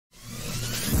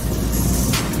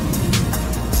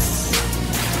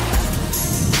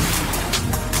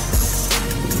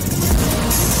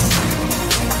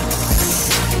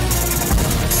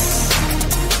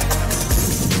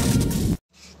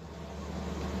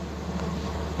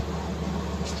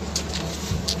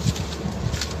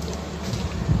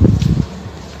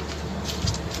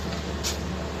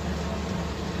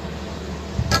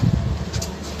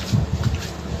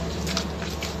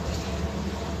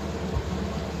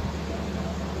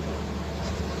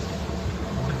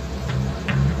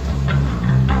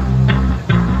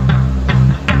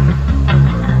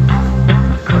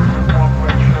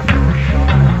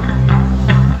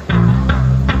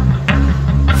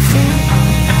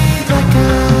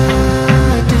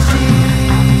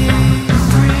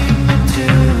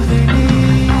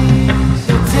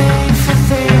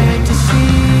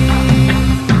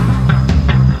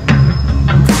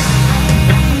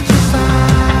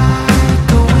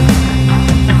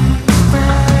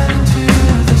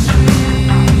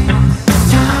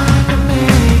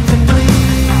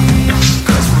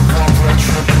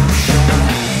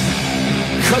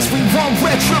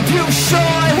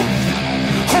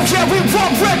yeah, we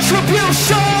want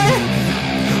retribution.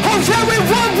 Oh yeah, we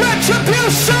want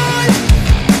retribution.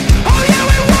 Oh yeah,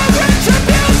 we want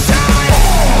retribution.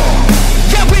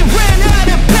 Yeah, we ran out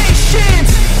of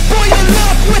patience. Boil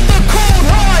up with the cold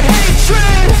hard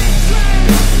hatred.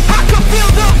 I can feel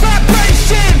the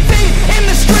vibration. Feet in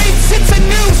the streets, it's a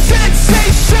new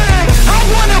sensation. I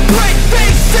wanna break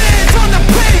faces on the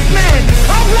pavement.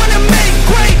 I wanna make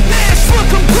greatness look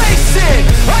complacent.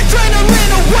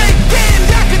 Adrenaline awakened,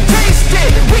 I can taste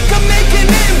it. We can make an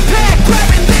impact, grab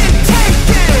and then take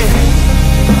it.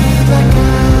 Like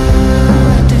a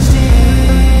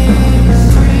disease,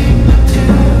 bring them to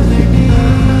their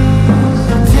knees.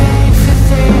 Take the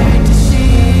thing to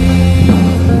see.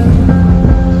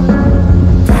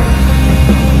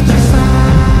 Breathe just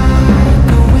like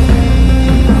a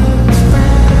wind,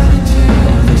 spread into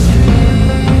the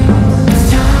streets. It's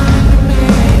time to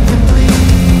make them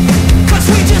bleed. 'Cause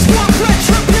we just want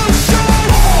retribution.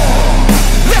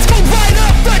 Let's go light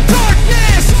up the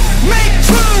darkness. Make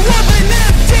true of an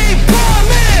empty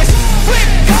promise.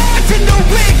 Flip cards into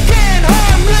weak and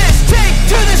harmless. Take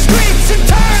to the streets and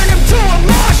turn them to a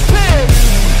mosh pit.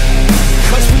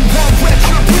 'Cause we want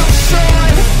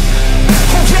retribution.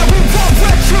 Oh yeah, we want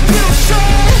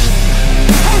retribution.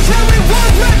 Oh yeah, we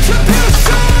want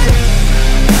retribution.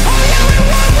 Oh yeah, we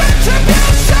want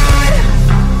retribution.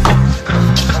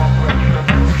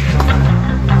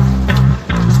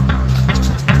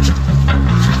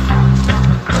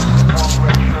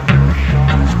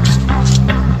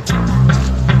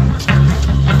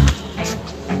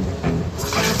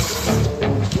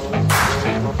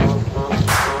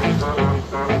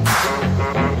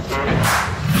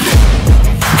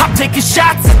 I'm taking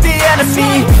shots at the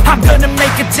enemy. I'm gonna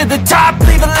make it to the top,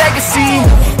 leave a legacy.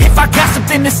 If I got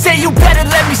something to say, you better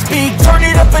let me speak. Turn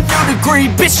it up a new degree,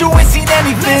 bitch, you ain't seen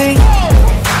anything.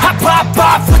 I pop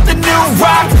off with the new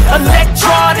rock,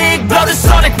 electronic, blow the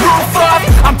sonic roof up.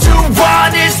 I'm too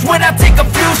honest when I take a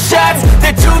few shots.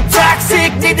 They're too toxic,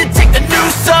 need to take the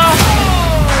noose off.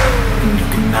 And you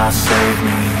cannot save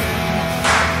me,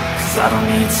 'cause I don't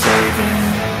need saving.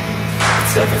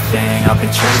 It's everything I've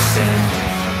been chasing,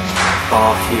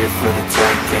 all here for the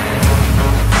taking.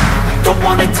 Don't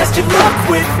wanna test your luck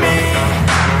with me,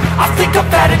 I think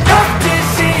I've had enough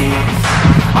disease.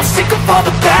 I'm sick of all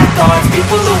the bad thoughts,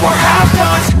 people who are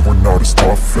half-nots. You were not as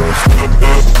tough as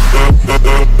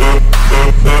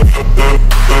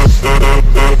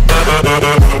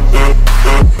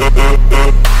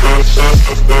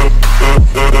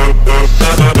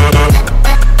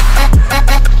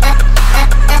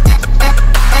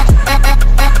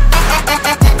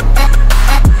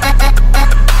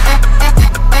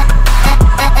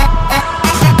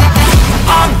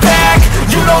I'm back,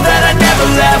 you know that I never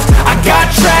left. I got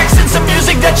tracks and some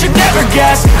music that you never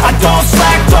guessed. I don't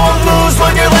slack, don't lose,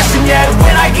 learn your lesson yet.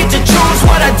 When I get to choose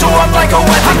what I do, I'm like a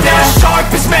weapon. I'm not sharp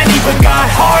as many, but got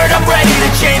hard, I'm ready to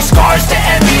change. Scars to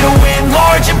envy, to win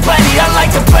large and plenty. I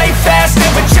like to play fast,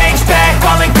 never change back.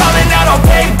 Calling out, I'll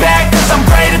pay back, 'cause I'm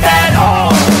great at that. Oh,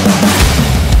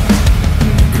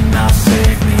 you cannot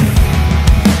save me,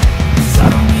 'cause I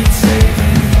don't need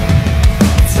saving.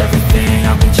 It's everything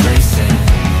I've been chasing,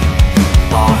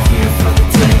 all here for the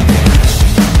taking.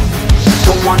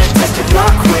 Don't wanna test your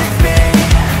luck with me,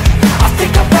 I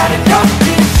think I've had enough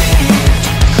disease.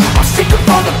 I'm sick of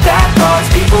all the bad thoughts,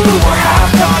 people who are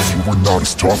half-nots. You were not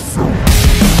as tough though.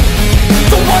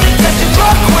 Don't wanna test your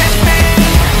luck with me,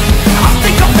 I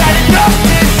think I've had enough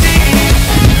disease.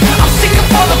 I'm sick of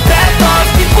all the bad thoughts,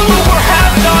 people who are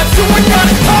half-nots. You were not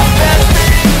as tough as me.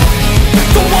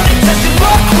 Don't wanna test your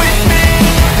luck with me,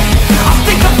 I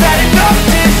think I've had enough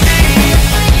disease.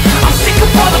 I'm sick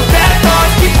of all the bad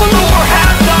thoughts, people who are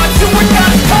half-nots. You were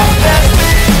not as tough as me.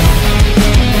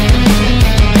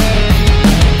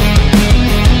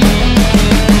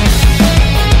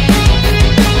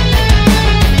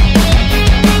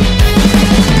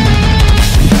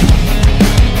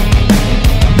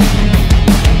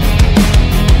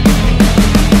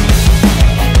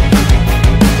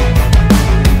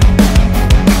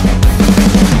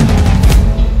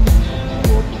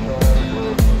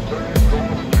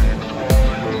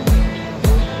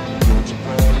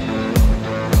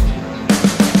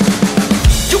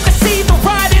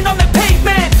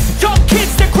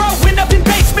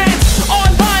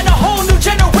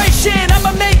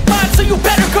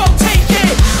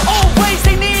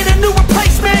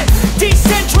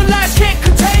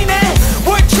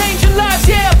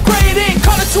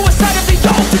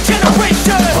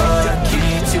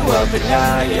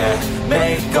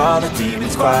 Make all the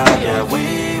demons quiet, yeah.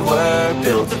 We were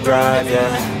built to thrive,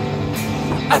 yeah.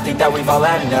 I think that we've all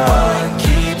had enough. What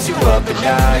keeps you up at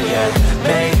night, yeah.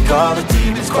 Make all the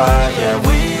demons quiet, yeah.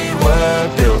 We were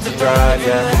built to thrive,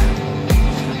 yeah.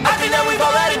 I think that we've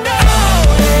all had enough,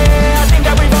 yeah. I think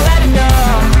that we've all had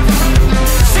enough.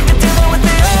 Sick of dealing with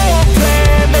the old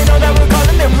plan. They know that we're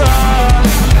calling it wrong.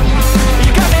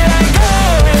 You got me like,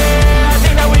 oh yeah. I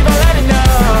think that we've all had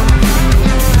enough.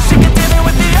 Sick of dealing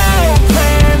with the old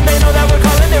plan. They know that we're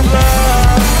calling it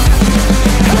wrong.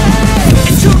 Hey,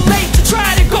 it's too late to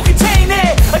try to go contain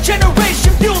it. A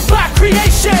generation fueled by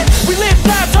creation. We live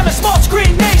lives on a small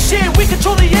screen nation. We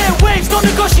control the airwaves, no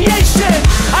negotiation.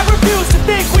 I refuse to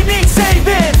think we need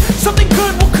saving. Something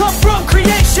good will come from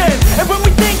creation. And when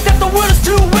we think that the world is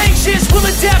too anxious, we'll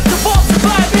adapt, evolve,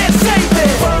 survive and save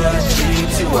it. What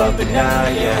keeps you up at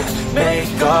night, yeah.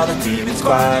 Make all the demons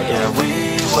quiet, yeah.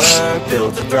 We were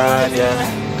built to thrive, yeah.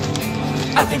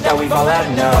 I think that we've all had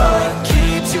enough. What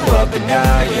keeps you up at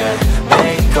night, yeah.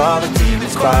 Make all the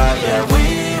demons quiet, yeah.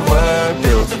 We were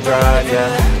built to thrive, yeah.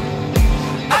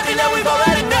 I think that we've all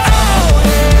had enough,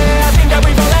 yeah. I think that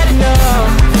we've all had enough.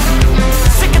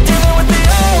 Sick of dealing with the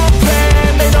old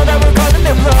plan. They know that we're calling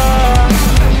it wrong.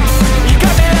 You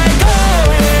got me like,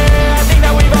 oh yeah. I think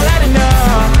that we've all had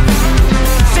enough.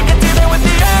 Sick of dealing with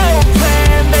the old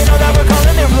plan. They know that we're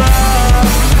calling it wrong.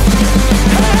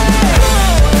 Hey,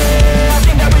 oh yeah. I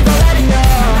think that we've all had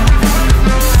enough.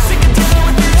 Sick of dealing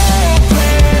with the old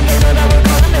plan. They know that we're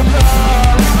calling it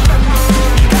wrong.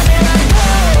 You got me like,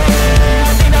 oh yeah.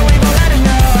 I think that we've all had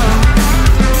enough.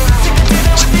 Sick of dealing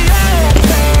with the old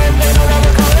plan. They know that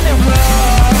we're calling it wrong.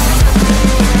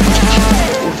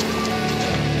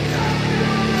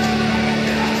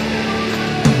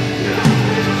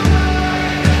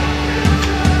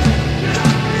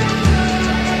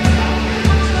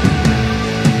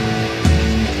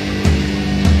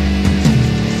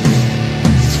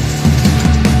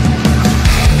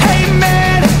 Hey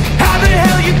man, how the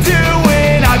hell you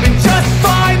doing? I've been just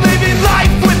fine, living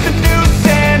life with the noose,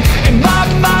 and in my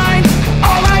mind,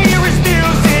 all I hear is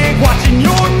music. Watching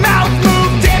your mouth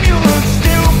move, damn you look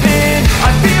stupid.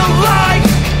 I feel like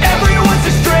everyone's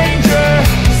a stranger.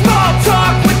 Small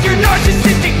talk with your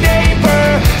narcissistic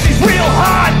neighbor. She's real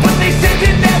hot, but they said to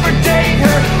never date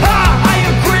her. I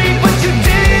agree, but you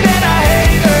did and I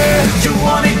hate her. You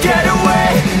wanna get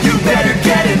away? You better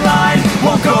get in line.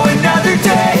 Won't go another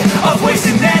day of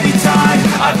wasting any time.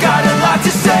 I've got a lot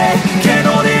to say, can't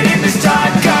hold it in this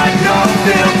time. Got no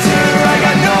filter, I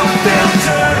got no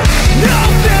filter. No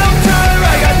filter,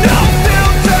 I got no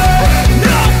filter.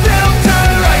 No filter,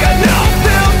 I got no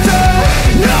filter.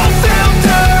 No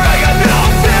filter, I got no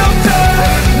filter.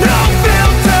 No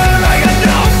filter, I got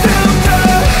no filter.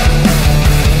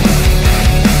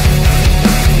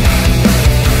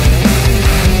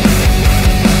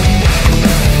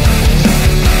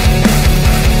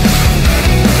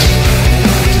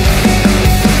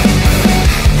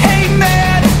 Hey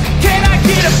man, can I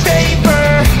get a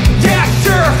favor? Yeah,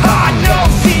 sure, I know,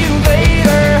 see you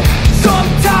later.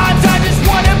 Sometimes I just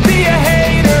wanna be a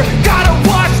hater. Gotta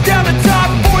watch down the top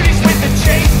 40s with a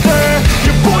chaser.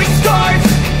 Your voice starts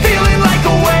feeling like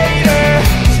a waiter.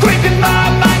 Scraping my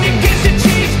mind against a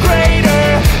cheese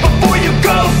grater. Before you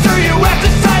go, sir, you have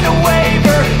to sign a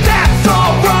waiver. That's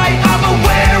alright, I'm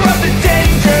aware of the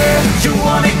danger. You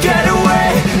wanna get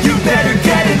away? You better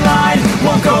get in line.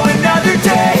 Won't go another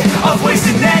day of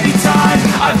wasting any time.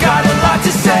 I've got a lot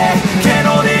to say, can't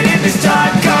hold it in this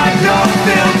time. Got no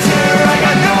filter, I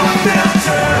got no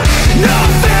filter. No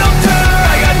filter,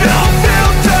 I got no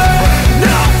filter.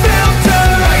 No filter,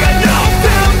 I got no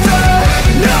filter.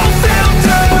 No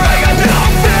filter, I got no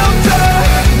filter.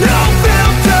 No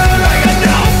filter, I got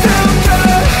no filter.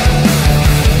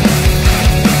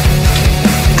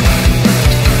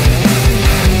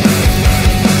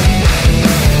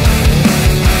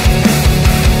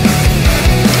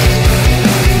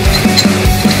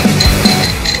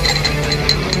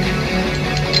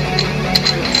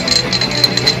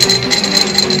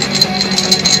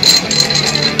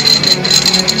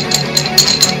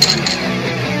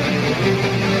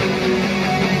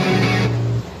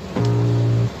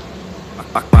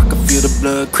 I can feel the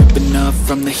blood creeping up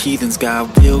from the heathens.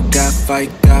 Got will, got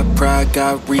fight, got pride,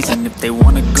 got reason. If they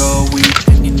wanna go eat,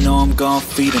 then you know I'm gon'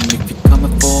 feed them. If you're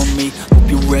coming for me, hope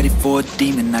you're ready for a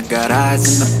demon. I got eyes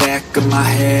in the back of my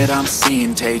head, I'm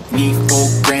seeing. Take me for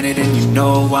granted and you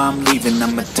know I'm leaving.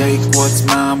 I'ma take what's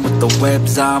mine with the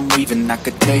webs I'm weaving. I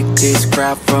could take this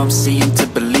crowd from seeing to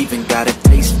believing. Got a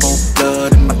taste for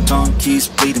blood and my tongue keeps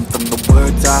bleeding. From the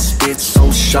words I spit,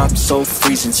 so sharp, so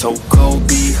freezing. So cold,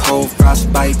 behold,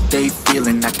 frostbite they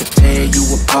feeling. I could tear you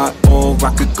apart or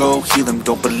I could go heal them.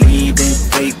 Don't believe in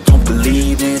fate, don't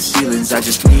believe in ceilings, I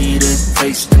just need a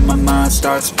taste and my mind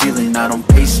starts peeling. I don't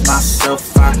pace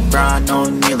myself, I grind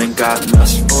on kneeling. Got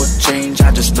lust for change,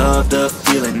 I just love the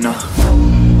feeling.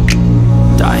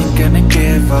 I ain't gonna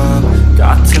give up.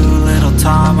 Got too little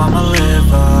time, I'ma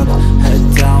live up. Head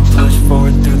down, push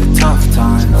forward through the tough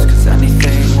times, cause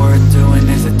anything worth doing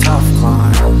is a tough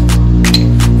climb.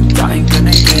 I ain't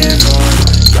gonna give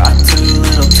up. Got too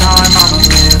little time, I'ma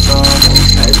live up.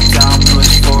 Head down,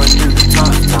 push forward through the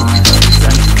tough times, cause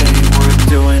anything worth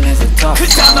doing is a tough climb.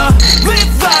 Cause I'ma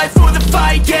live life for the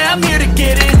fight, yeah, I'm here to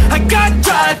get it. I got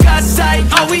drive, got sight,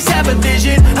 always have a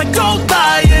vision. I don't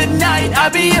lie at night, I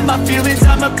be in my feelings.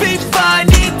 I'ma be fine,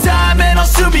 need time and I'll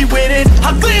soon be winning.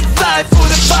 I live life for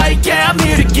the fight, yeah, I'm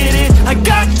here to get it. I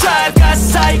got drive, got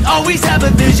sight, always have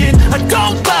a vision. I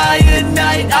don't lie at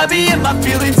night, I be in my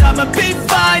feelings. I'ma be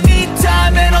fine, need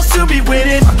time and I'll soon be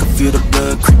winning. I can feel the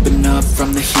blood creeping up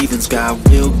from the heathens. Got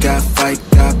will, got fight,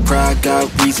 got pride, got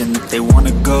reason. If they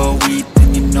wanna go eat,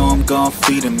 then you know I'm gon'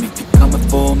 feed them. If you're coming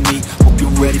for me, hope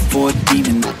you're ready for a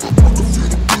demon. I can feel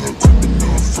the blood creeping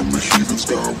up from the heathens.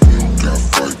 Got will, got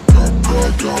fight, got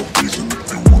pride, got reason. If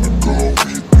they wanna go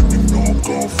eat, then you know I'm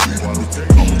gon' feed them. If you're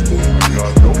coming for me, I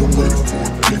know you're ready for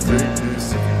a demon.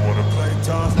 If you wanna play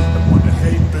tough and wanna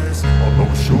hate this, I'll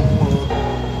always show up.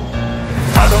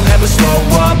 I don't ever slow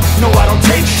up, no I don't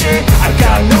take shit. I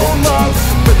got no love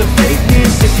for the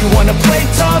fakeness. If you wanna play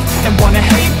tough and wanna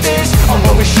hate this, I'll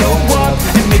always show up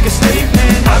and make a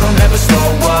statement. I don't ever slow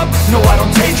up, no I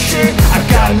don't take shit. I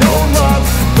got no love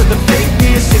for the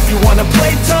fakeness. If you wanna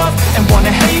play tough and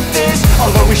wanna hate this,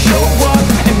 I'll always show up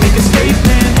and make a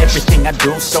statement. Everything I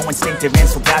do so instinctive and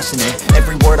so passionate.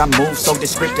 Every word I move so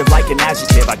descriptive like an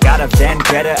adjective. I got a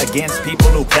vendetta against people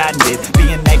who patented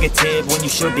being negative when you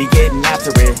should be getting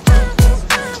after it.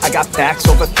 I got facts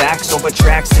over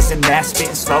tracks, this and that.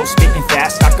 Spitting slow, spitting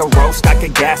fast, I could roast, I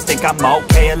could gas. Think I'm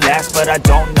okay at last, but I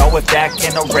don't know if that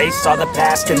can erase all the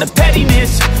past. And the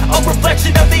pettiness, a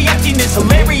reflection of the emptiness.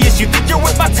 Hilarious, you think you're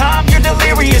worth my time, you're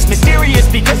delirious. Mysterious,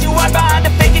 because you hide behind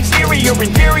a fake exterior.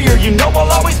 Inferior, you know I'll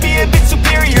always be a bit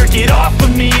superior. Get off of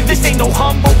me, this ain't no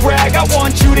humble brag. I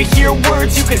want you to hear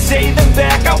words, you can say them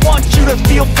back. I want you to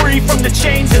feel free from the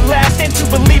chains at last, and to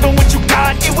believe in what you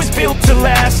got, it was built to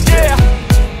last, yeah.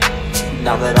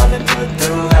 Now that I've been put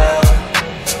through hell,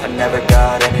 I never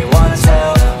got anyone's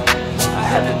help. I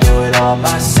had to do it all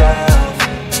myself.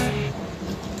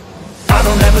 I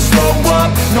don't ever slow up,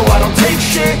 no I don't take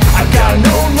shit. I got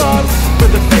no love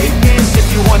for the fakeness. If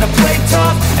you wanna play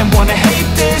tough and wanna hate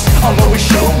this, I'll always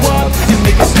show up and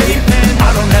make a statement.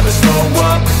 I don't ever slow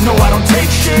up, no I don't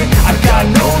take shit. I got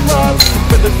no love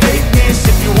for the fakeness.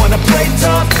 If you wanna play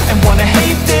tough and wanna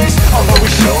hate this, I'll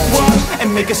always show up and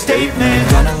make a statement.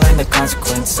 Gonna learn the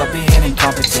consequence of being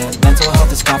incompetent. Mental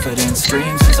health is confidence,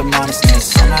 dreams into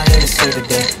modestness. I'm not here to save the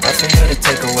day, that's for you to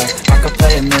take away. I could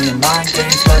play a million mind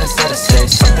games, but instead of say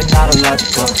something not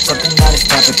illogical, something that is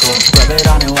topical. Rub it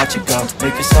on and watch it go,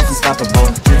 make yourself unstoppable.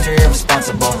 Dreams are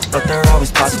irresponsible, but they're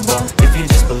always possible. If you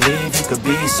just believe, you could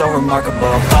be so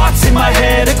remarkable. Thoughts in my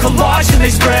head, a collage and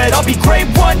they spread. I'll be great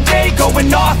one day,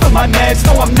 going off of my meds.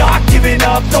 No, I'm not giving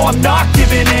up, no, I'm not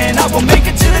giving in. I will make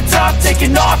it to the top,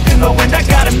 taking off in the wind. I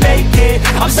gotta make it,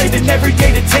 I'm saving every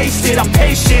day to taste it. I'm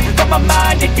patient, but my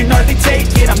mind, it can hardly take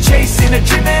it. I'm chasing a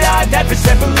dream that I've had for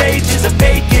several ages. A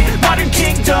vacant, modern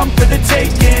kingdom for the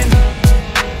taking.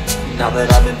 Now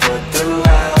that I've been put through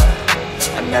hell,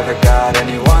 I never got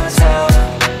anyone's help.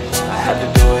 I had to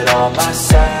do it all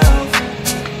myself.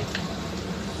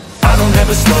 I don't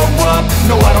ever slow up,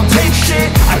 no I don't take shit.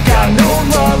 I got no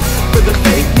love for the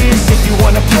fakeness. If you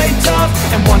wanna play tough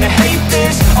and wanna hate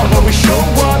this, I'll always show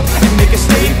up and make a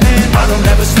statement. I don't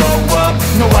ever slow up,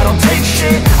 no I don't take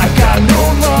shit. I got no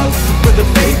love for the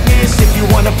fakeness. If you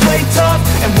wanna play tough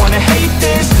and wanna hate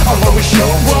this, I'll always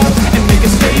show up and make a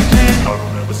statement. I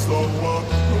don't ever slow up,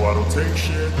 no I don't take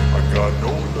shit. I got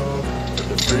no love for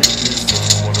the fakeness. If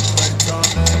you wanna play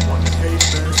tough and wanna hate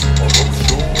this, I'll always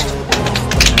show up.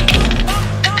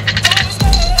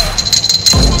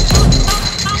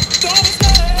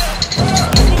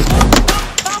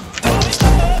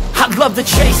 Love the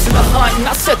chase and the hunt, and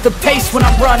I set the pace when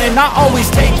I'm running. I always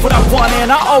take what I want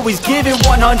and I always give it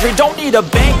 100. Don't need a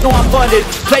bank, no I'm funded.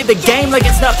 Play the game like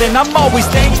it's nothing. I'm always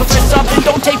thankful for something.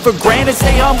 Don't take for granted,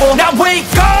 stay humble. Now wake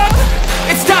up!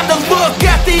 It's time to look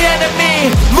at the enemy.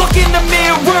 Look in the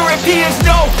mirror if he is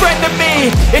no friend to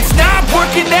me. It's not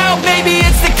working out, maybe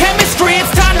it's the chemistry. It's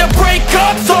time to break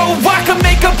up so I can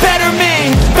make a better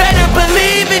me. Better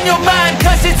believe in your mind,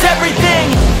 cause it's everything.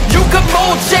 You can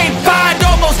mold, shape, find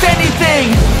almost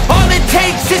anything. All it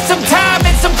takes is some time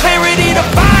and some clarity to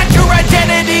find your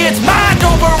identity. It's mind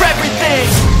over everything.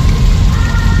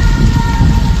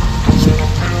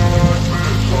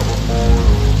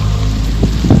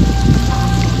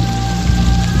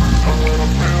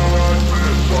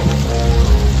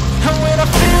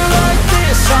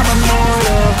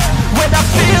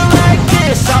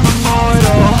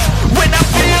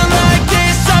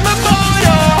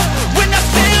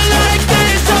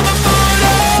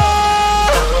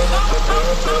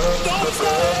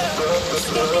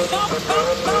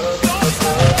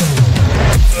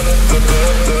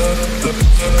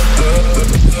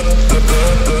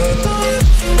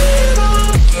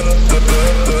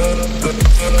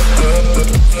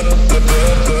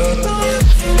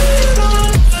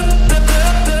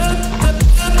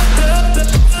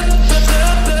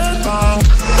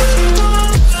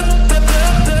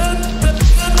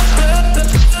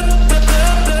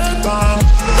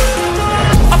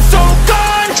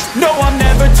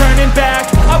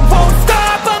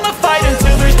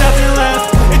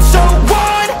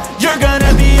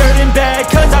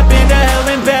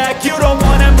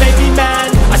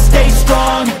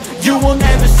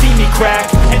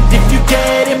 crack. And if you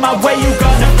get in my way, you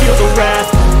gonna feel the wrath.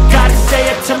 Gotta say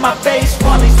it to my face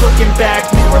while he's looking back.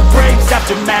 Mirror breaks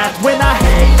after math. When I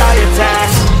hate, I attack.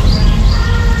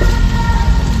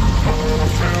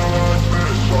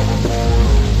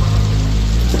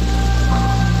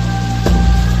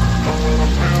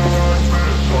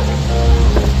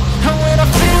 And when I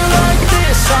feel like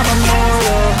this, I'm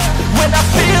immortal. When I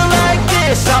feel like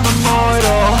this, I'm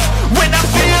immortal. When I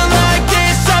feel like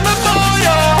this, I'm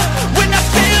immortal. When I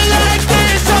feel like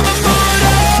this, I'm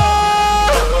immortal.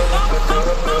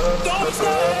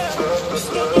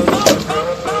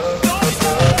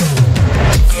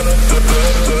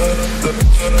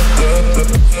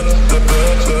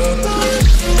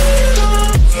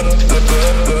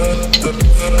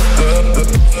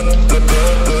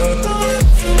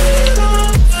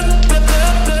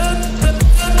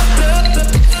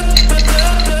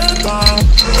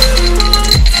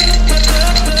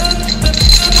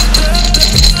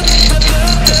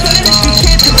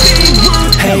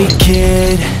 Hey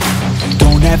kid,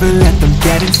 don't ever let them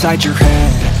get inside your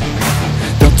head.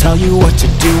 They'll tell you what to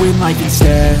do in life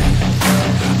instead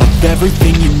of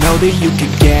everything you know that you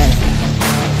could get.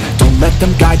 Don't let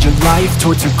them guide your life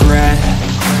towards regret.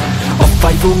 I'll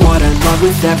fight for what I love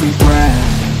with every breath.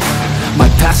 My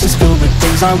past is filled with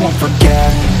things I won't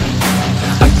forget.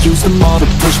 I use them all to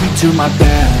push me to my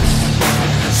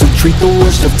best. So treat the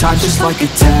worst of times just like a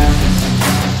test.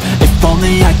 If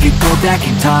only I could go back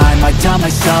in time, I'd tell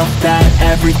myself that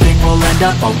everything will end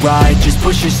up alright. Just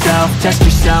push yourself, test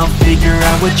yourself, figure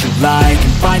out what you like,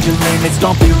 and find your limits,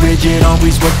 don't be rigid,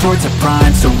 always work towards a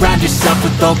prime. Surround yourself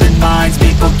with open minds,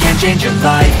 people can change your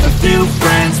life. A few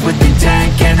friends with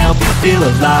intent can help you feel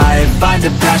alive. Find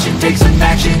a passion, take some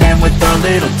action, and with a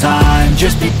little time,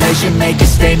 just be patient, make a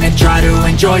statement, try to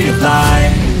enjoy your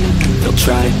life. They'll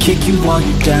try to kick you while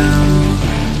you're down.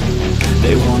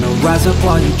 They wanna rise up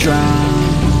while you drown.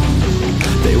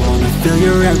 They wanna fill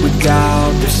your head with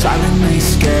doubt. They're silently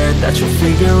scared that you'll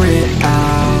figure it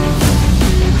out.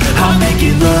 I'll make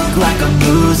it look like I'm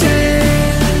losing,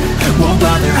 won't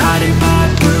bother hiding my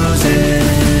bruises.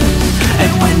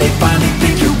 And when they finally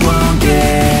think you're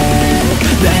wounded,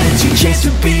 then it's your chance to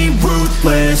be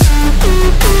ruthless.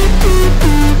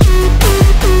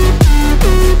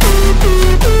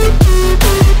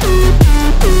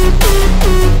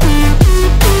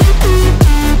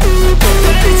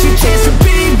 It's your chance to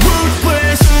be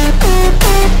ruthless.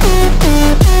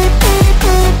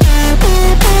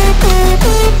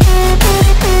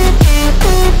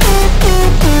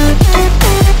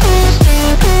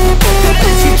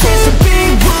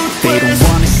 They don't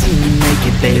wanna see me make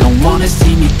it, they don't wanna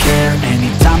see me care.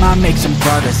 Anytime I make some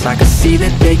progress, I can see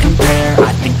that they compare.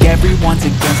 I think everyone's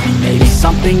against me, maybe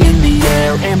something in the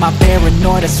air. Am I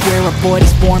paranoid? I swear a void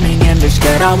is forming and they're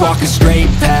scared. I walk a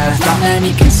straight path, not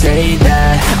many can say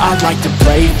that. I like to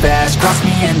play fast, cross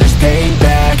me and there's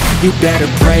payback. You better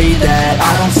pray that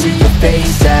I don't see your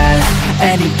face at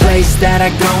any place that I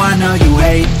go. I know you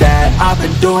hate that. I've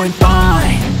been doing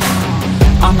fine,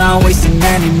 I'm not wasting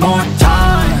any more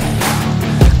time.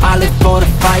 I live for the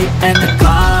fight and the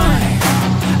climb,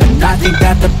 and I think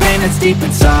that the pain that's deep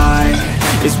inside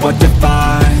is what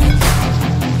defines.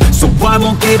 So I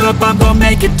won't give up, I'm gonna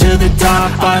make it to the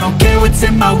top. I don't care what's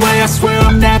in my way, I swear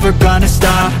I'm never gonna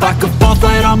stop. I could fall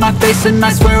flat on my face and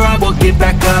I swear I will get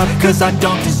back up, cause I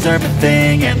don't deserve a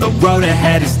thing and the road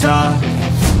ahead is tough.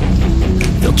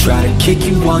 They'll try to kick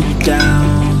you while you're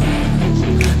down.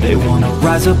 They wanna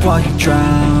rise up while you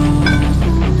drown.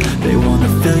 They wanna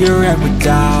fill your head with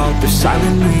doubt. They're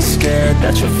silently scared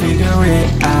that you'll figure it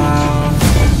out.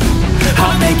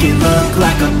 I'll make it look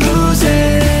like I'm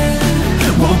losing,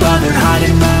 won't bother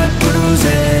hiding my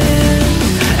bruises.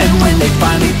 And when they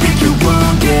finally think you're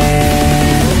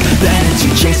wounded, then it's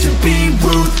your chance to be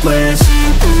ruthless.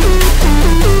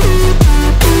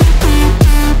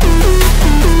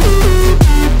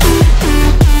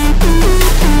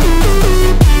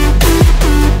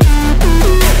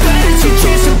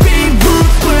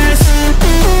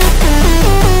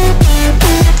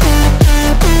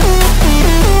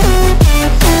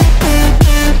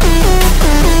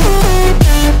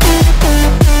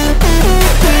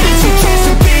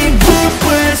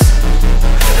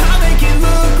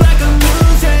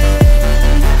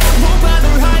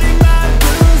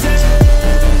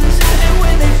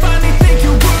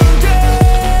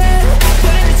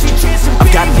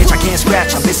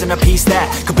 A piece that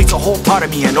completes a whole part of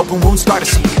me, an open wound scar to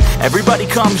see. Everybody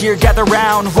come here, gather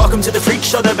round. Welcome to the freak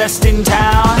show, the best in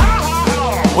town.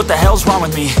 What the hell's wrong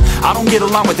with me? I don't get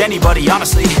along with anybody,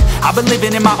 honestly. I've been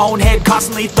living in my own head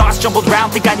constantly. Thoughts jumbled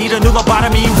around, think I need a new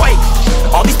lobotomy. Wait,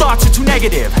 all these thoughts are too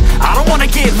negative. I don't wanna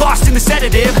get lost in the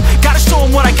sedative. Gotta show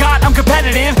them what I got, I'm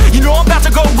competitive. You know I'm about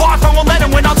to go off, I won't let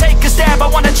them win. I'll take a stab, I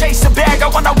wanna chase a bag. I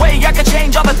wanna weigh, I can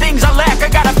change all the things I lack. I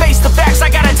gotta face the facts, I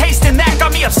got a taste in that.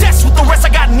 Got me obsessed with the rest, I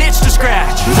got an itch to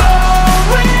scratch.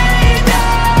 Slowing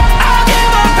down, I'll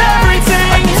give up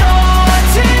everything.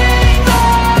 Daunting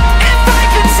all, if I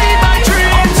can see my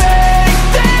dreams, I'll make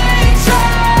things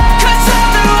right. 'Cause I'll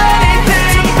do anything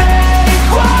to make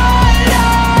what I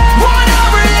want a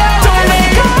reality. Don't let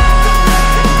go,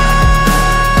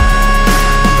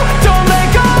 don't let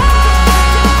go.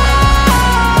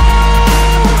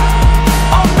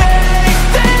 I'll make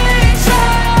things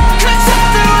right. 'Cause I'll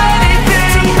do anything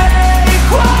to make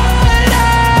what I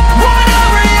want a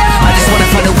reality. I just wanna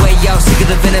find a way out, sick of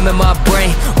the venom in my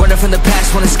brain. Running from the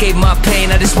past, wanna escape my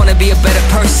pain. I just wanna be a better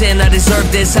person, I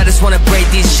deserve this. I just wanna break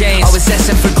these chains. Always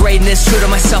asking for greatness, true to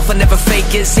myself, I never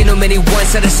fake it. Seen too many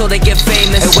once, I just so they get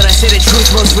famous. And when I say the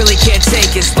truth, most really can't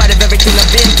take it. In spite of everything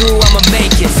I've been through, I'ma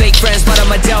make it. Fake friends, but on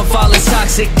my downfall is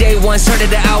toxic. Day one,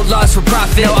 started the outlaws for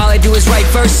profit. Now all I do is write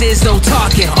verses, no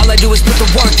talking. All I do is put the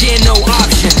work in, no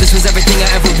option. This was everything I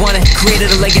ever wanted. Created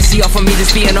a legacy off of me,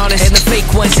 just being honest. And the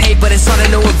fake ones hate, but it's all to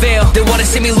no avail. They wanna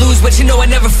see me lose, but you know I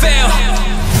never fail.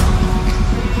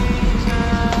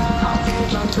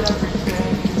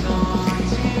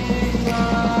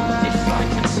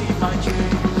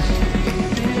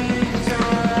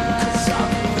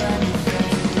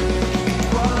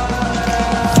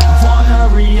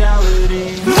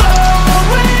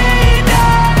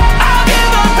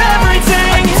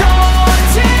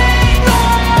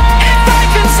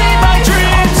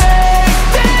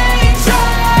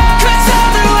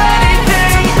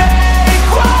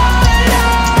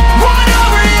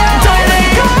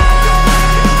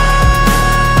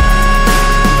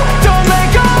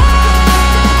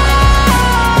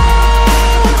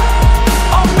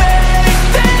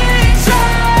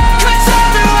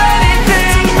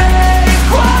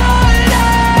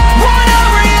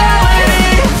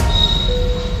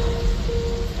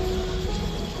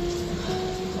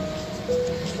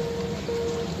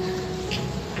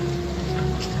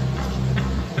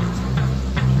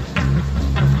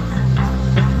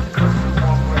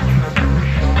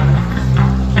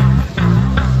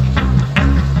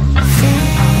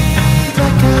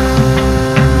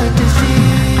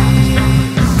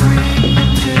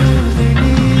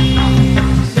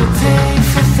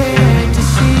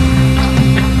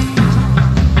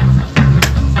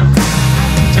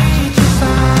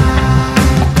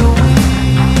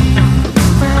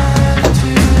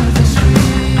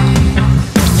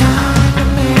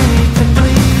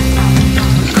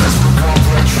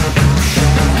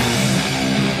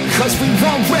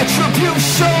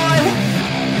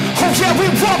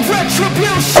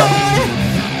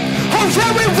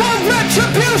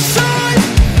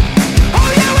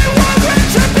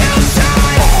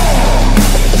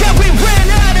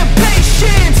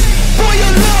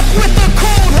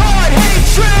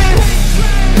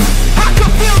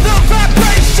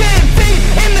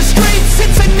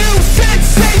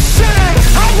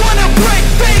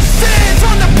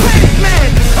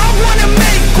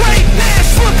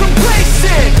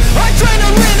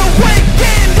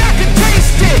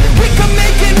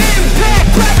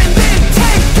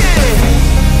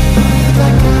 Like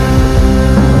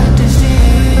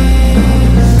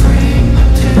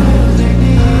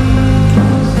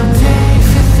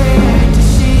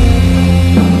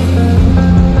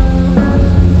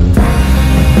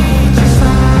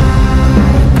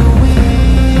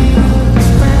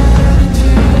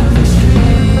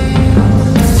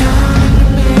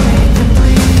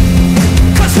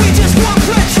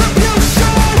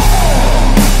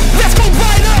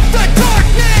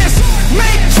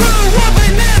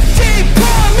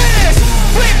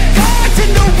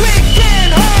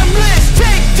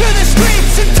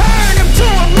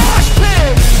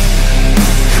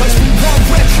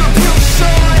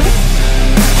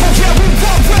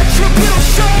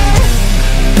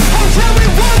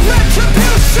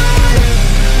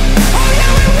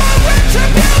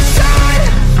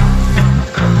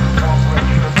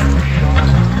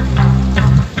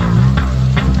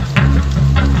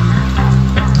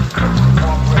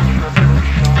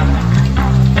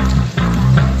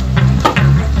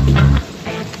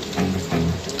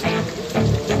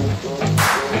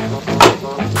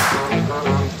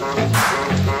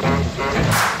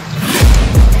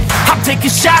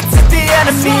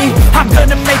I'm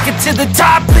gonna make it to the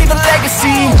top, leave a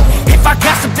legacy. If I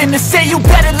got something to say, you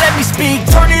better let me speak.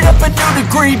 Turn it up a new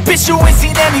degree, bitch, you ain't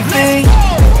seen anything.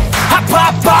 I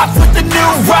pop off with the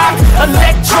new rock,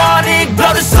 electronic,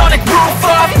 blow the sonic roof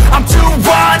up. I'm too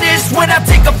honest when I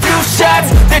take a few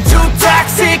shots. They're too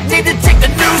toxic, need to take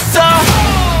the noose off.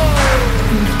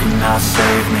 You cannot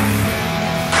save me,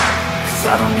 'cause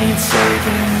I don't need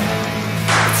saving.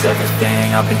 It's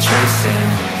everything I've been chasing,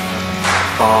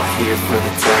 all here for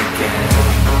the taking.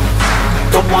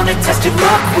 Don't wanna test your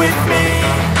luck with me,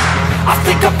 I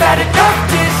think I've had enough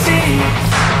disease.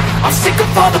 I'm sick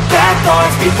of all the bad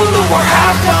thoughts, people who are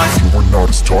half-nots. You are not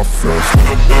as tough as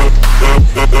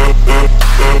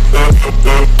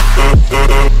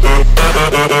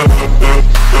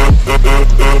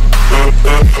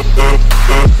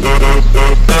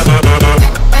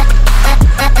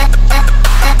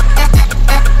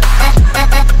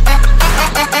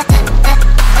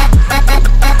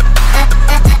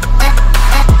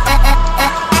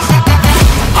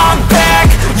I'm back,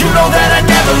 you know that I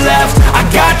never left. I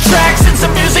got tracks and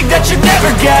some music that you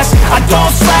never guessed. I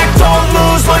don't slack, don't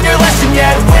lose, learn your lesson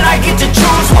yet. When I get to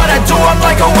choose what I do, I'm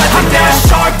like a weapon. I'm not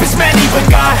sharp as many, but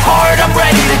got heart, I'm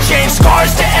ready to change.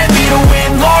 Scars to envy, to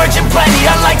win large and plenty.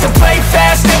 I like to play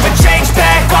fast, never change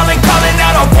back. Calling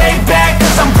out, I'll pay back,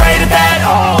 'cause I'm great at that.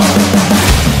 Oh,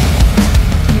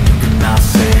 you cannot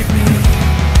save me,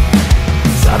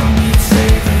 'cause I don't need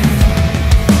saving.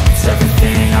 It's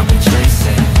everything I've been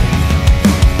chasing,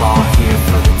 all here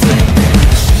for the taking.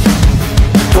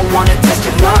 Don't wanna test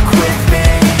your luck with me,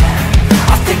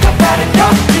 I think I've had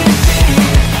enough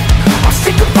disease. I'm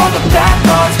sick of all the bad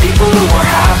thoughts, people who are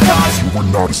half-nots. you are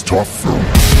not as tough as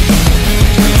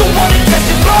Don't wanna test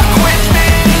your luck with me,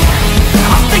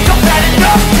 I think I've had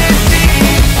enough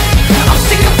disease. I'm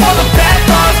sick of all the bad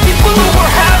thoughts, people who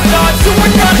are half-nots, who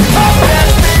are not as tough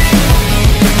as me.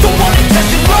 Don't wanna test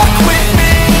your luck with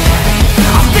me,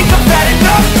 I think I've had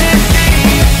enough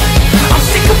disease. I'm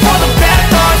sick of all the bad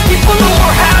thoughts, people who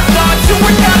are half-nots, who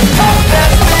are not as tough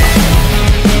as me.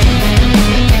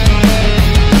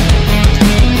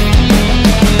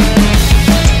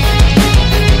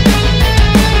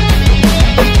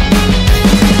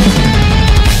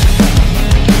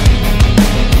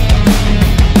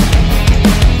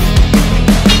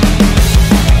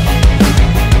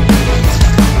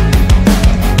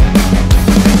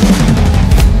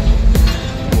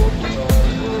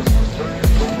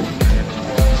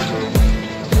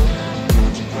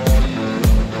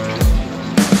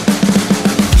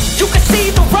 You can see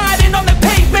the writing on the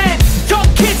pavement. Young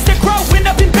kids, they're growing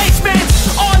up in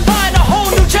basements. Online, a whole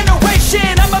new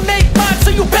generation. I'ma make mine, so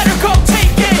you better go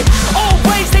take it.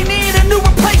 Always, they need a new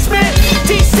replacement.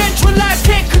 Decentralized,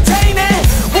 can't contain it.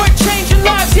 We're changing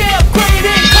lives, yeah,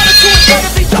 upgrading. Coming to a state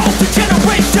of the older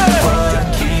generation. What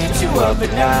keeps you up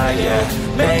at night, yeah?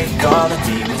 Make all the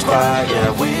demons quiet, yeah.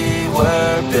 We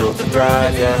were built to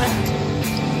thrive, yeah.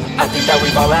 I think that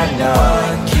we've all had enough.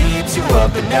 What keeps you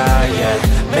up at night, yeah?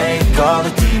 Make all the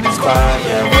demons quiet,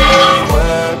 yeah. We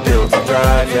were built to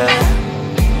thrive, yeah.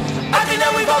 I think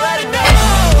that we've all had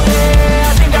enough.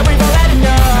 Yeah, I think that we've all had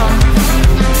enough.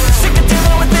 Sick of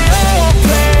dealing with the old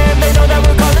plan. They know that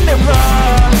we're calling it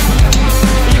wrong.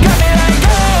 You got me like,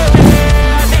 oh,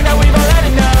 yeah, I think that we've all had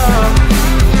enough.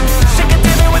 Sick of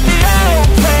dealing with the old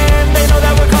plan. They know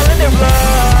that we're calling it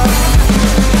wrong.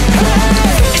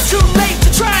 Hey, it's too late to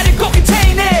try to go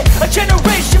contain it. A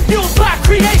generation fueled by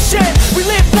creation. We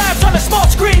live lives on a small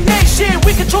screen nation.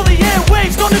 We control the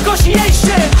airwaves, no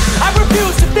negotiation. I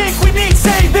refuse to think we need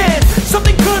saving.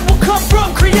 Something good will come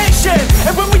from creation.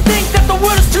 And when we think that the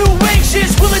world is too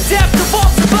anxious, we'll adapt,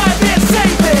 evolve, survive and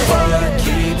save it. What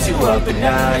keeps you up at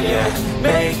night, yeah?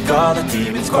 Make all the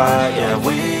demons quiet, yeah.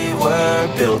 We were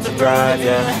built to thrive,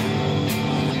 yeah.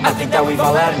 I think that we've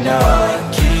all had enough.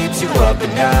 What keeps you up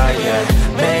at night, yeah?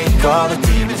 Make all the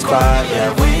demons quiet,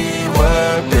 yeah. We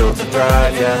were built to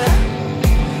thrive, yeah.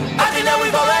 I think that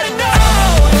we've all had enough.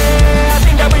 Yeah, I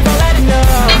think that we've all had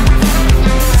enough.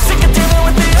 Sick of dealing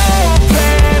with the old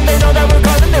plan. They know that we're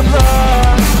calling it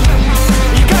wrong.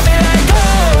 You got me like,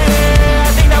 oh yeah,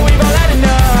 I think that we've all had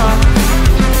enough.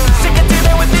 Sick of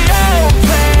dealing with the old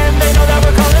plan. They know that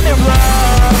we're calling it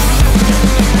wrong.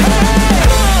 Hey,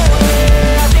 oh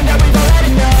yeah, I think that we've all had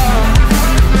enough.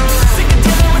 Sick of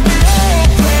dealing with the old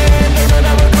plan. They know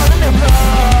that we're calling it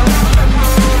wrong.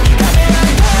 You got me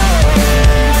like, oh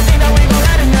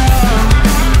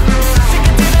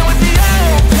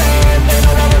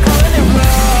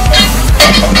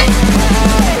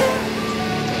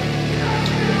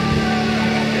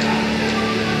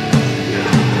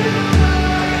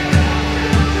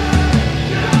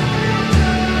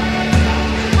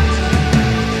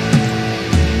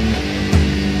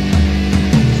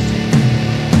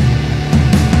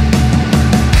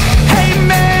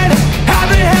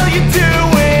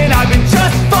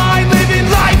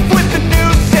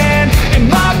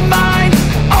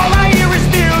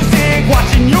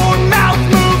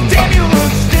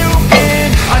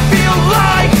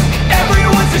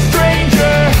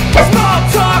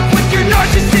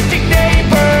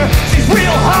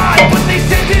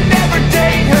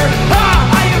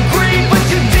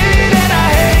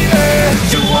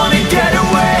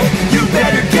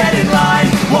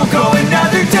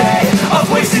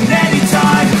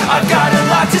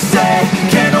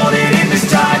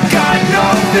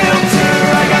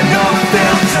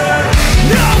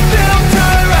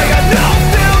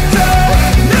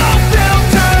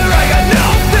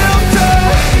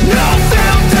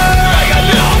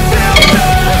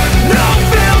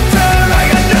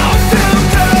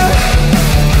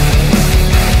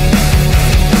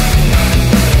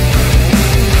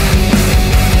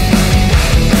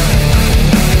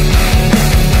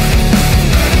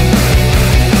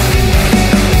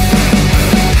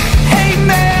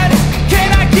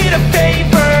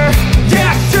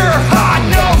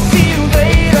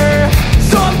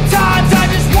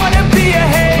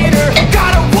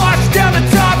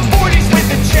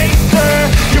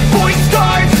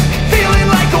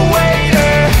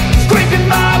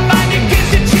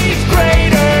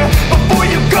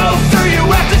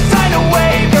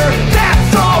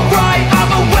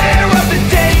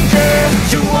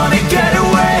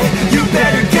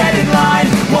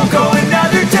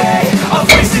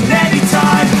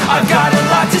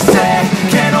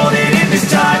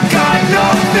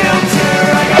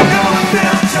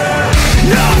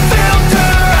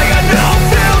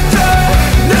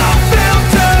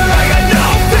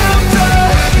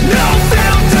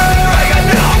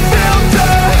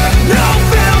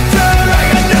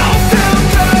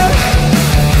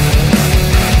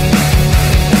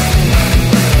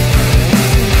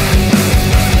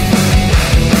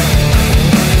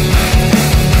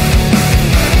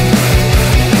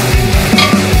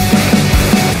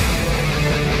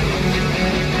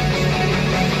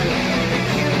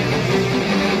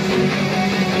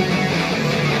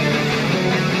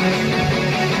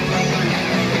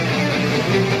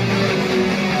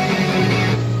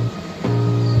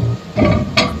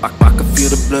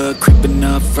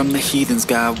enough from the heathens.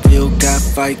 Got will, got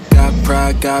fight, got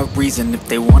pride, got reason. If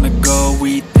they wanna go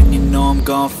eat, then you know I'm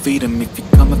gon' feed them. If you're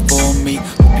coming for me,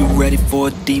 hope you're ready for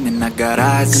a demon. I got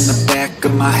eyes in the back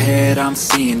of my head, I'm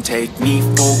seeing. Take me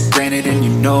for granted and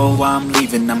you know I'm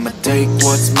leaving. I'ma take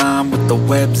what's mine with the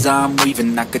webs I'm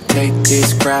weaving. I could take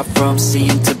this crowd from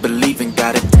seeing to believing.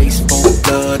 Got a taste for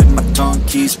blood and my tongue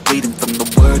keeps bleeding from the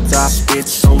words I spit.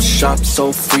 So sharp,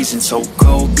 so freezing, so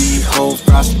cold. Behold,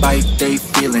 frostbite they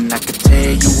feeling. I could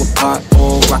tear you apart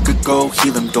or I could go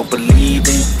heal them. Don't believe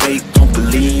in fate, don't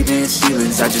believe in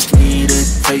ceilings. I just need a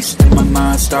taste and my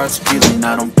mind starts peeling.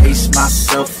 I don't pace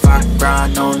myself, I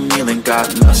grind on kneeling.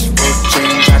 Got lust for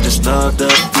change, I just love the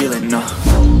feeling.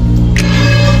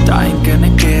 I ain't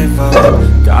gonna give up.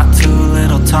 Got too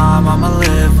little time, I'ma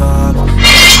live up.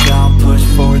 Push down, push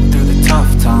forward through the tough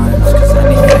times, cause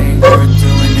anything worth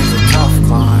doing is a tough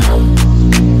climb.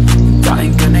 And I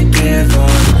ain't gonna give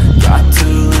up. Got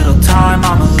too little time,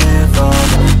 I'ma live up.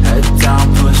 Head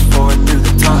down, push forward through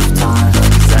the tough times,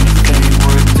 cause anything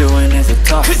worth doing is a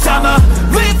tough climb. Cause I'ma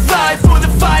live life for the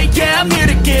fight, yeah, I'm here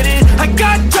to get it. I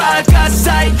got drive, got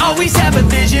sight, always have a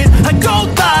vision. I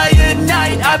go by at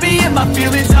night, I be in my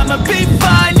feelings. I'ma be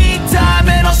fine, need time,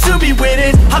 and I'll soon be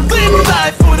winning. I live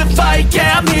life for the fight,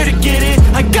 yeah, I'm here to get it.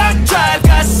 I got drive,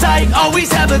 got sight,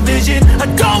 always have a vision. I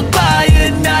go by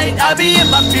at night, I be in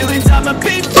my feelings. I'ma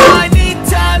be fine, need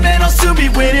time, and I'll soon be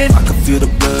winning. I can feel the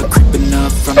blood creeping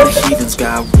up from the heathens.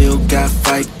 Got will, got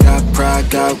fight, got pride,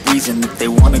 got reason. If they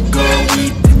wanna go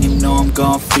eat, then you know I'm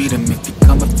gon' feed them. If you're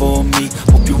coming for me,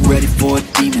 hope you're ready for a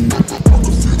demon. I can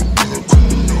feel the blood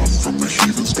creeping up from the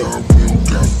heathens. Got will,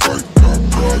 got fight, got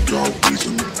pride, got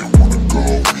reason. If they wanna go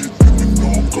eat, then you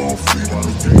know I'm gon' feed them.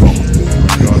 If you're coming for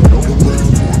me, I know you're ready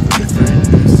for a demon.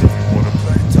 If you wanna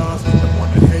play tough and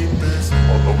wanna hate this,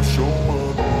 I'll always show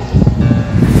up.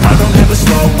 I don't ever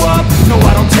slow up, no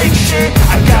I don't take shit.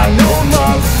 I got no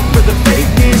love for the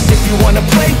fakeness. If you wanna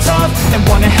play tough and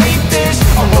wanna hate this,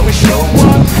 I'll always show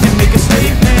up and make a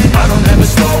statement. I don't ever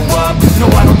slow up, no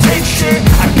I don't take shit.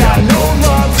 I got no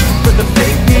love for the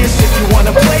fakeness. If you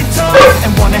wanna play tough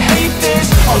and wanna hate this,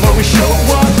 I'll always show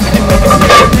up and make a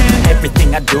statement.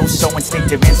 Everything I do so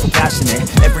instinctive and so passionate.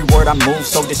 Every word I move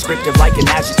so descriptive like an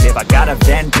adjective. I got a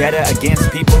vendetta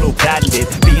against people who patented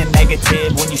being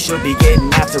negative when you should be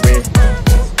getting after it.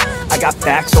 I got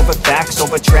facts over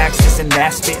tracks, this and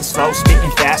that. Spitting slow, spitting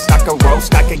fast, I could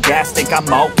roast, I could gas. Think I'm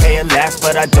okay at last,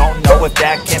 but I don't know if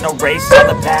that can erase all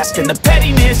the past. And the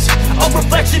pettiness, a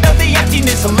reflection of the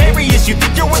emptiness. Hilarious, you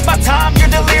think you're worth my time, you're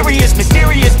delirious.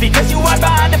 Mysterious, because you hide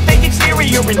behind a fake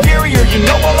exterior. Inferior, you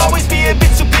know I'll always be a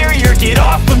bit superior. Get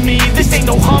off of me, this ain't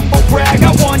no humble brag.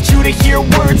 I want you to hear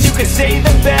words, you can say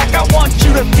them back. I want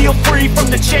you to feel free from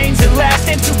the chains at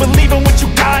last, and to believe in what you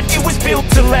got, it was built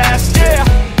to last, yeah.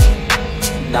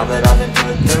 Now that I've been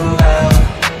put through hell,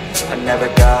 I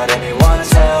never got anyone's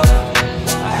help.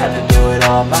 I had to do it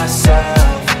all myself.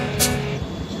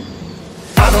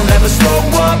 I don't ever slow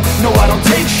up, no I don't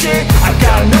take shit. I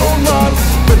got no love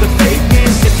for the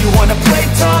fakeness. If you wanna play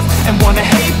tough and wanna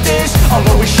hate this, I'll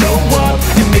always show up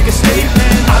and make a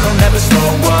statement. I don't ever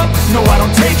slow up, no I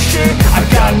don't take shit. I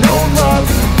got no love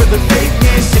for the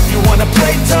fakeness. If you wanna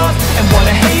play tough and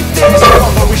wanna hate this,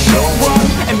 I'll always show up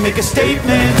and make a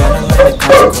statement. Gonna learn the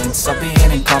consequence of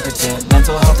being incompetent.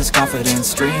 Mental health is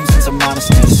confidence, dreams and some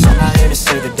modestness. I'm not here to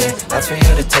save the day, that's for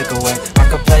you to take away. I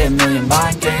could play a million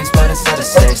mind games, but instead I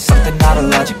say something not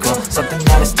illogical, something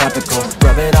that is topical.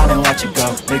 Rub it on and watch it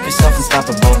go, make yourself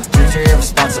unstoppable. Dreams are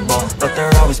irresponsible, but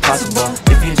they're always possible.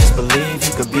 If you just believe,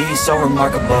 you could be so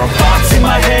remarkable. Thoughts in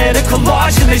my head, a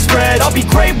collage and they spread. I'll be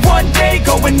great one day,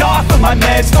 going off of my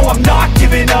meds. No, I'm not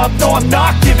giving up, no, I'm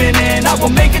not giving in. I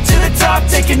will make it to the top,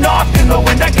 taking off in the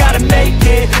wind. I gotta make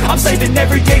it, I'm saving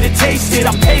every day to taste it.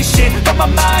 I'm patient, but my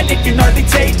mind, it can hardly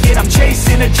take it. I'm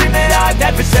chasing a dream that I've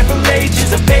had for several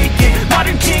ages. A vacant,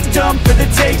 modern kingdom for the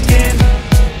taking.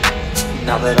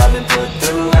 Now that I've been put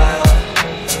through hell,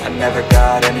 I never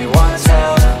got anyone's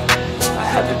help. I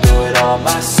had to do it all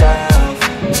myself.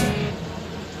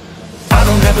 I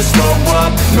don't ever slow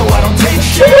up, no I don't take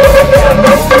shit. I got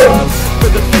no love for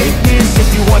the fakeness. If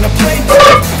you wanna play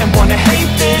tough and wanna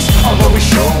hate this, I'll always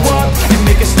show up and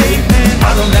make a statement.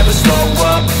 I don't ever slow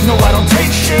up, no I don't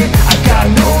take shit. I got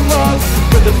no love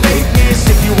for the fakeness.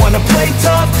 If you wanna play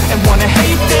tough and wanna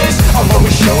hate this, I'll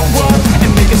always show up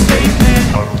and make a statement.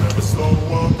 I don't ever slow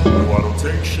up, no I don't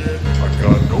take shit. I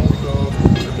got no love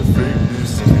for the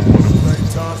fakeness. If you wanna play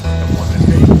tough and wanna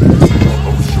hate this, I'll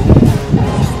always show up.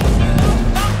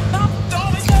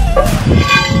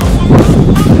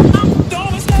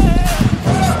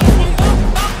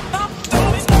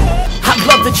 I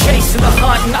love the chase and the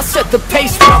hunt, and I set the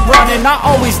pace when I'm running. running. I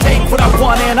always take what I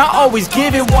want and I always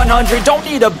give it 100. Don't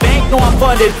need a bank, no I'm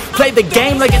funded. Play the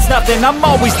game like it's nothing. I'm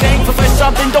always thankful for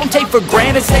something. Don't take for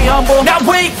granted, stay humble. Now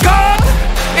wake up!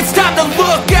 It's time to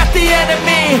look at the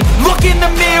enemy. Look in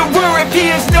the mirror if he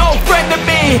is no friend to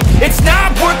me. It's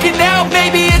not working out,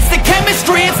 maybe it's the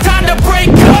chemistry. It's time to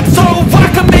break up so I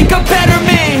can make a better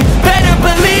me. Better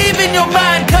believe in your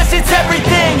mind, cause it's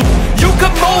everything. You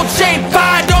can mold, shape,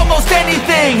 find almost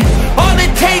anything. All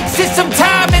it takes is some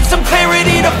time and some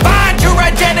clarity to find your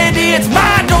identity. It's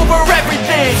mind over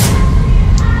everything.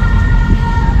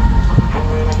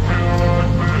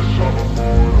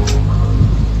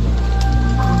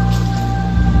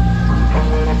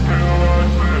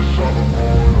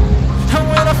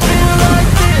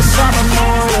 I'm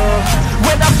immortal.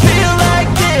 When I feel like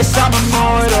this, I'm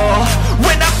immortal.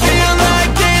 When I feel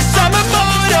like this, I'm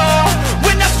immortal.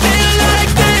 When I feel like this,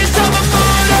 I'm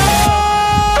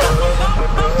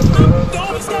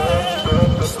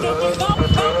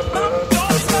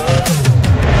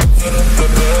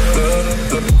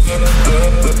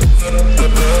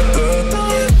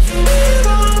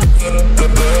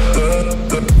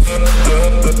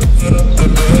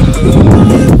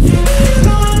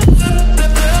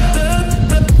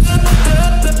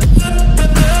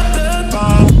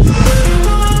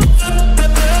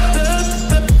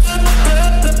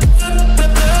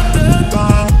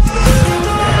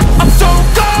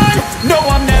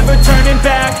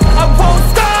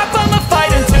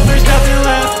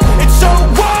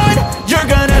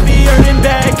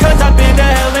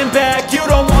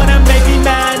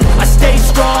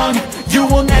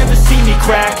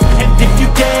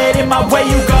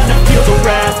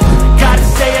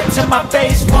my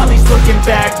face while he's looking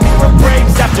back. Mirror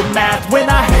breaks after math. When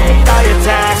I hate, I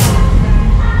attack.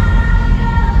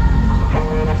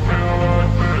 When I feel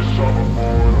like this, I'm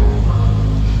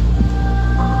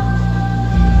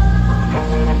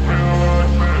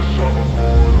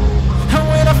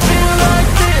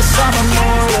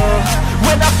immortal.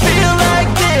 When I feel like this, I'm immortal. When I feel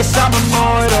like this, I'm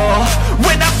immortal.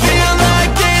 When I feel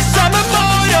like this, I'm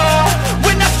immortal.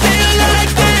 When I feel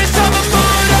like this, I'm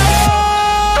immortal.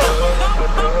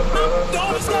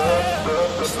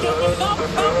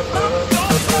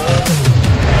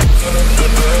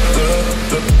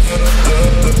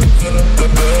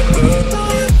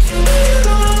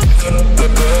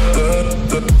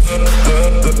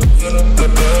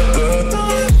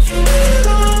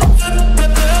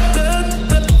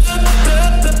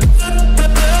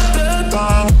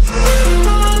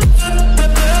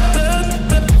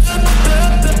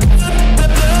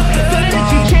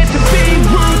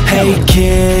 Hey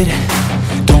kid,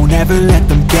 don't ever let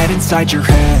them get inside your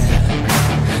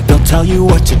head. They'll tell you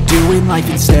what to do in life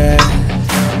instead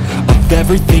of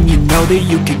everything you know that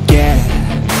you could get.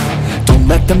 Don't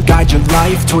let them guide your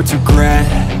life towards regret.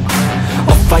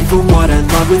 I'll fight for what I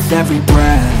love with every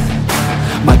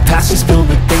breath. My past is filled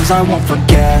with things I won't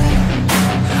forget.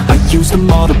 I use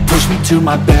them all to push me to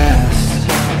my best.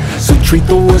 So treat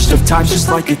the worst of times just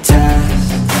like a test.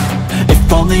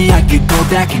 If only I could go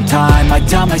back in time, I'd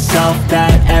tell myself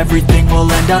that everything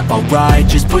will end up alright.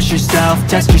 Just push yourself,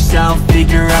 test yourself,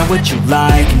 figure out what you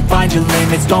like, and find your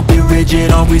limits, don't be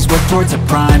rigid, always work towards a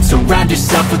prime. Surround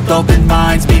yourself with open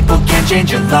minds, people can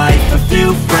change your life. A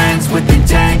few friends with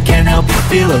intent can help you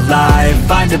feel alive.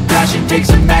 Find a passion, take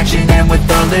some action, and with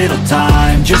a little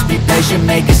time, just be patient,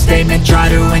 make a statement, try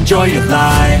to enjoy your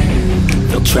life.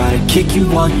 They'll try to kick you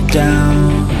while you're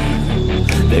down.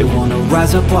 They wanna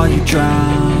rise up while you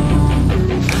drown.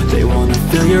 They wanna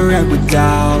fill your head with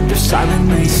doubt. They're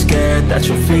silently scared that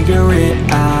you'll figure it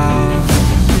out.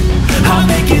 I'll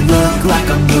make it look like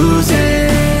I'm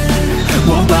losing,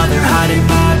 won't bother hiding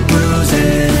my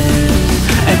bruises.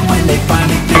 And when they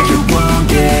finally think you're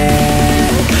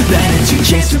wounded, then it's your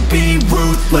chance to be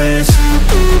ruthless.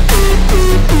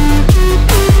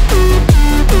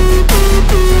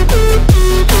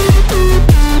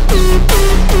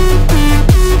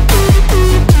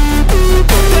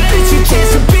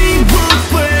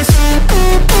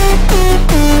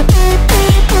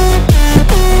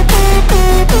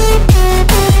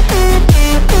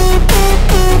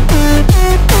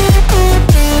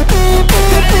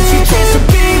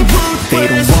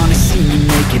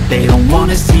 They don't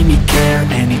wanna see me care.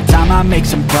 Anytime I make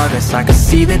some progress, I can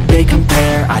see that they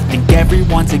compare. I think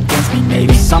everyone's against me,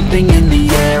 maybe something in the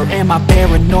air. Am I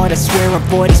paranoid? I swear a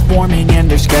void is forming and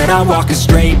they're scared. I walk a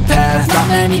straight path, not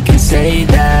many can say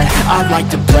that. I like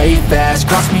to play fast,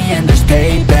 cross me and there's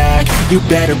payback. You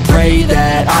better pray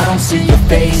that I don't see your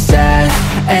face at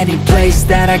any place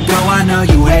that I go. I know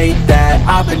you hate that.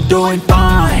 I've been doing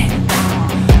fine,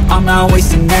 I'm not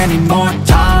wasting any more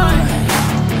time.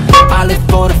 I live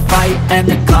for the fight and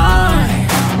the climb,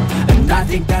 and I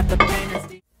think that the pain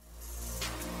is